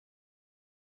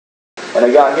And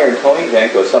I got here, and Tony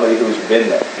Genco, somebody who's been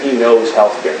there. He knows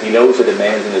healthcare. He knows the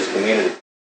demands in his community.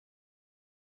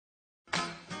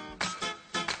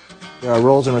 There are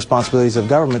roles and responsibilities of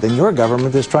government, and your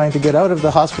government is trying to get out of the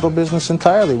hospital business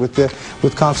entirely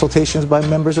with consultations by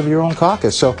members of your own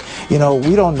caucus. So, you know,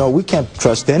 we don't know, we can't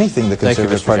trust anything the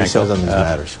Conservative Party says on these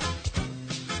matters.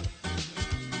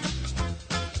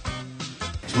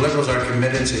 So Liberals are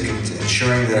committed to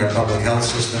ensuring that our public health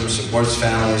system supports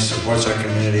families, supports our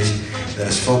communities, that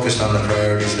is focused on the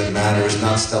priorities that matter, is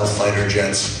not stealth fighter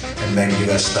jets and mega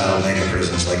US-style mega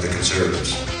prisons like the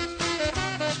Conservatives.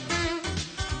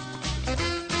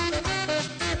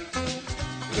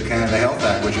 The Canada Health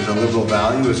Act, which is a Liberal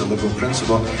value, is a Liberal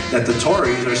principle, that the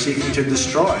Tories are seeking to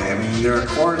destroy. I mean, their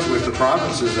accords with the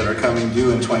provinces that are coming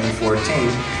due in 2014,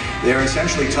 they're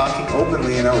essentially talking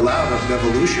openly and out loud of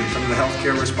devolution from the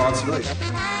healthcare responsibility.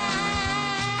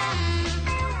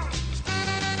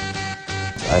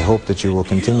 I hope that you will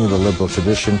continue the Liberal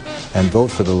tradition and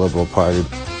vote for the Liberal Party.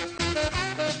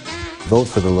 Vote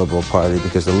for the Liberal Party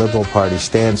because the Liberal Party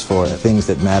stands for things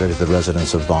that matter to the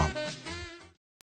residents of Vaughan.